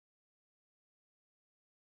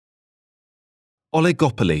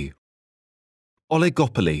Oligopoly.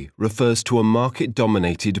 Oligopoly refers to a market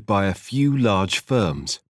dominated by a few large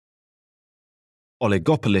firms.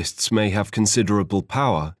 Oligopolists may have considerable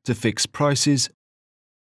power to fix prices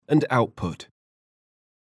and output.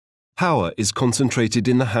 Power is concentrated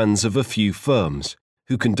in the hands of a few firms,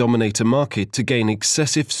 who can dominate a market to gain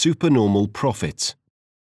excessive supernormal profits.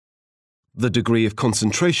 The degree of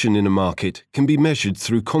concentration in a market can be measured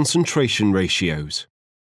through concentration ratios.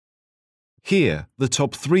 Here, the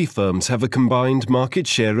top 3 firms have a combined market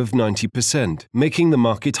share of 90%, making the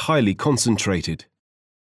market highly concentrated.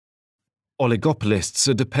 Oligopolists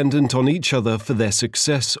are dependent on each other for their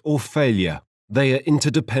success or failure. They are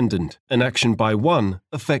interdependent, and action by one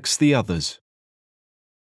affects the others.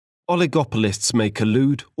 Oligopolists may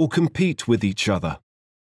collude or compete with each other.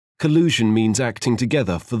 Collusion means acting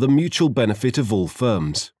together for the mutual benefit of all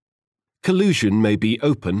firms. Collusion may be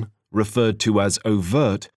open, referred to as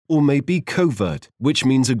overt, or may be covert, which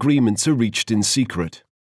means agreements are reached in secret.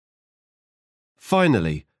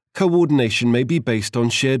 Finally, coordination may be based on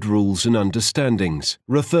shared rules and understandings,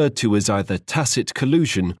 referred to as either tacit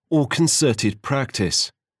collusion or concerted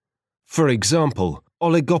practice. For example,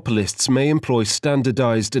 oligopolists may employ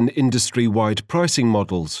standardized and industry-wide pricing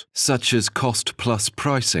models, such as cost-plus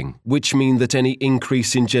pricing, which mean that any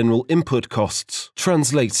increase in general input costs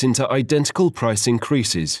translates into identical price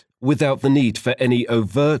increases, without the need for any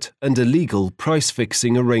overt and illegal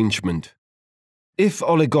price-fixing arrangement. If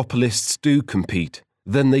oligopolists do compete,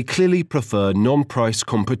 then they clearly prefer non-price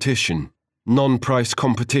competition. Non-price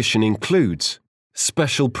competition includes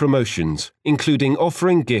special promotions, including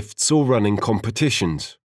offering gifts or running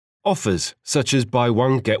competitions. Offers, such as buy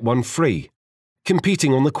one get one free.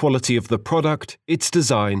 Competing on the quality of the product, its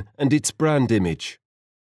design, and its brand image.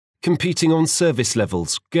 Competing on service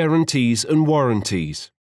levels, guarantees, and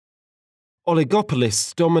warranties.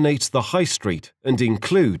 Oligopolists dominate the high street and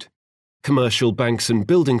include commercial banks and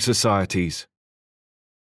building societies,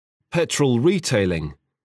 petrol retailing,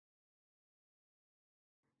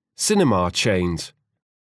 cinema chains,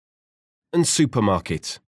 and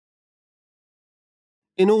supermarkets.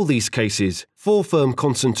 In all these cases, 4-firm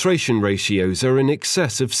concentration ratios are in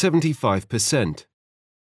excess of 75%.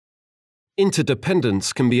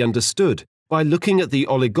 Interdependence can be understood by looking at the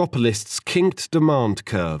oligopolist's Kinked-demand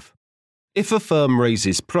curve. If a firm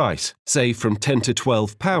raises price, say from £10 to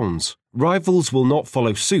 £12, rivals will not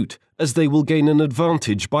follow suit as they will gain an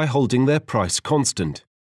advantage by holding their price constant.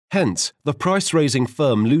 Hence, the price-raising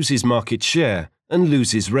firm loses market share and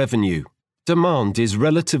loses revenue. Demand is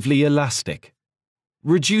relatively elastic.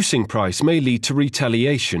 Reducing price may lead to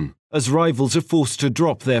retaliation, as rivals are forced to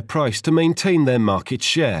drop their price to maintain their market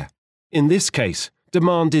share. In this case,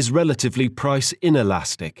 demand is relatively price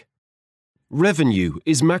inelastic. Revenue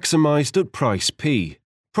is maximized at price P.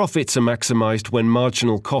 Profits are maximized when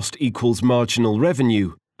marginal cost equals marginal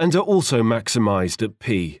revenue and are also maximized at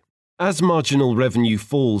P. As marginal revenue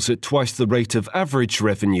falls at twice the rate of average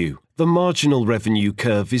revenue, the marginal revenue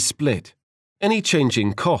curve is split. Any change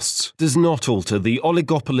in costs does not alter the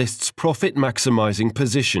oligopolist's profit-maximizing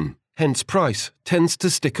position, hence price tends to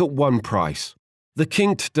stick at one price. The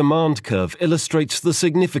Kinked-demand curve illustrates the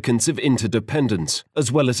significance of interdependence,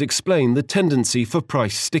 as well as explain the tendency for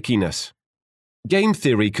price stickiness. Game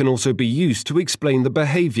theory can also be used to explain the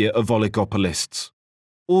behaviour of oligopolists.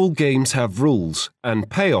 All games have rules and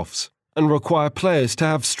payoffs, and require players to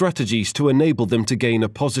have strategies to enable them to gain a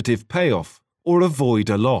positive payoff or avoid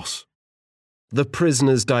a loss. The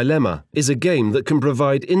Prisoner's Dilemma is a game that can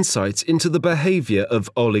provide insights into the behaviour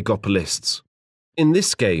of oligopolists. In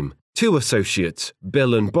this game, 2 associates,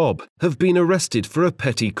 Bill and Bob, have been arrested for a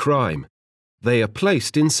petty crime. They are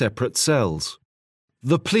placed in separate cells.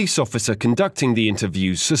 The police officer conducting the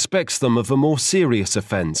interviews suspects them of a more serious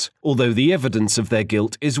offence, although the evidence of their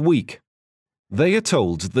guilt is weak. They are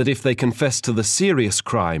told that if they confess to the serious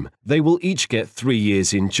crime, they will each get 3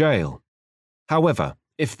 years in jail. However,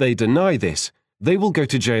 if they deny this, they will go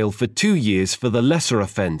to jail for 2 years for the lesser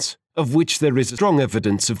offence, of which there is strong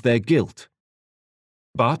evidence of their guilt.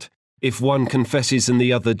 But if one confesses and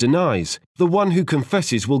the other denies, the one who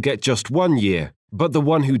confesses will get just 1 year, but the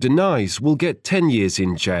one who denies will get 10 years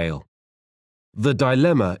in jail. The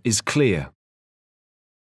dilemma is clear.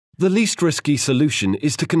 The least risky solution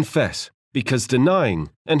is to confess, because denying,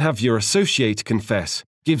 and have your associate confess,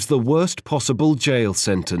 gives the worst possible jail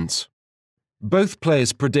sentence. Both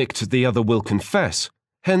players predict the other will confess,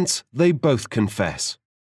 hence they both confess.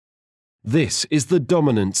 This is the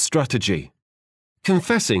dominant strategy.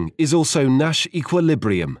 Confessing is also Nash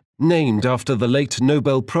equilibrium, named after the late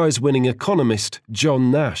Nobel Prize-winning economist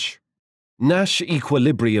John Nash. Nash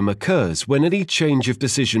equilibrium occurs when any change of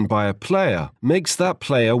decision by a player makes that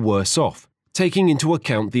player worse off, taking into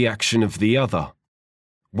account the action of the other.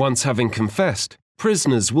 Once having confessed,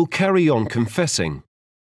 prisoners will carry on confessing.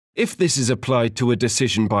 If this is applied to a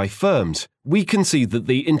decision by firms, we can see that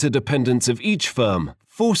the interdependence of each firm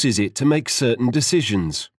forces it to make certain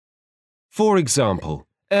decisions. For example,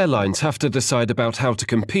 airlines have to decide about how to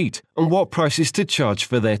compete and what prices to charge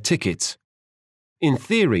for their tickets. In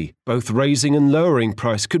theory, both raising and lowering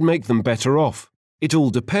price could make them better off. It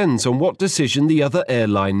all depends on what decision the other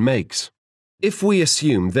airline makes. If we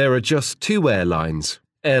assume there are just two airlines,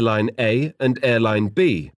 Airline A and Airline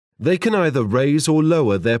B, they can either raise or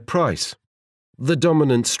lower their price. The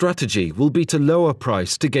dominant strategy will be to lower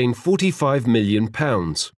price to gain £45 million.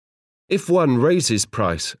 If one raises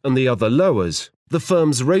price and the other lowers, the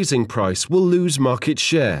firm's raising price will lose market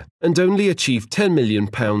share and only achieve £10 million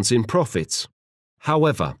in profits.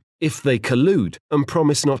 However, if they collude and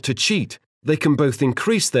promise not to cheat, they can both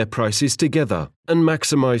increase their prices together and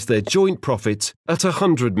maximise their joint profits at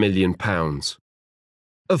 £100 million.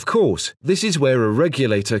 Of course, this is where a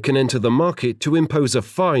regulator can enter the market to impose a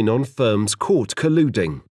fine on firms caught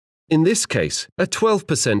colluding. In this case, a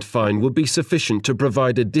 12% fine would be sufficient to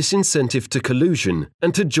provide a disincentive to collusion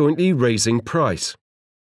and to jointly raising price.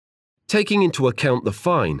 Taking into account the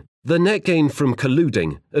fine, the net gain from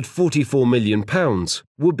colluding at £44 million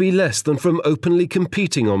would be less than from openly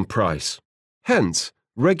competing on price. Hence,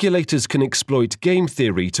 regulators can exploit game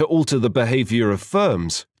theory to alter the behaviour of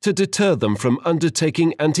firms to deter them from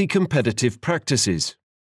undertaking anti-competitive practices.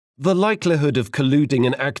 The likelihood of colluding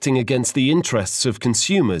and acting against the interests of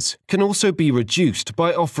consumers can also be reduced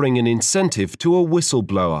by offering an incentive to a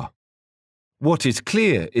whistleblower. What is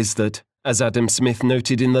clear is that, as Adam Smith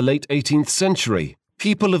noted in the late 18th century,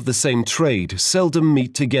 people of the same trade seldom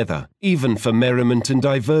meet together, even for merriment and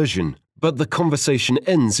diversion, but the conversation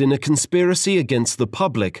ends in a conspiracy against the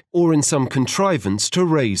public or in some contrivance to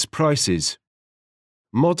raise prices.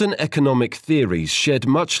 Modern economic theories shed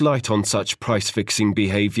much light on such price-fixing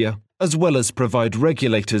behaviour, as well as provide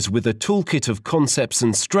regulators with a toolkit of concepts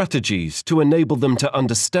and strategies to enable them to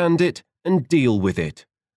understand it and deal with it.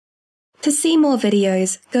 To see more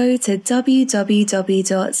videos, go to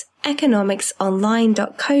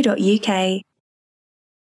www.economicsonline.co.uk.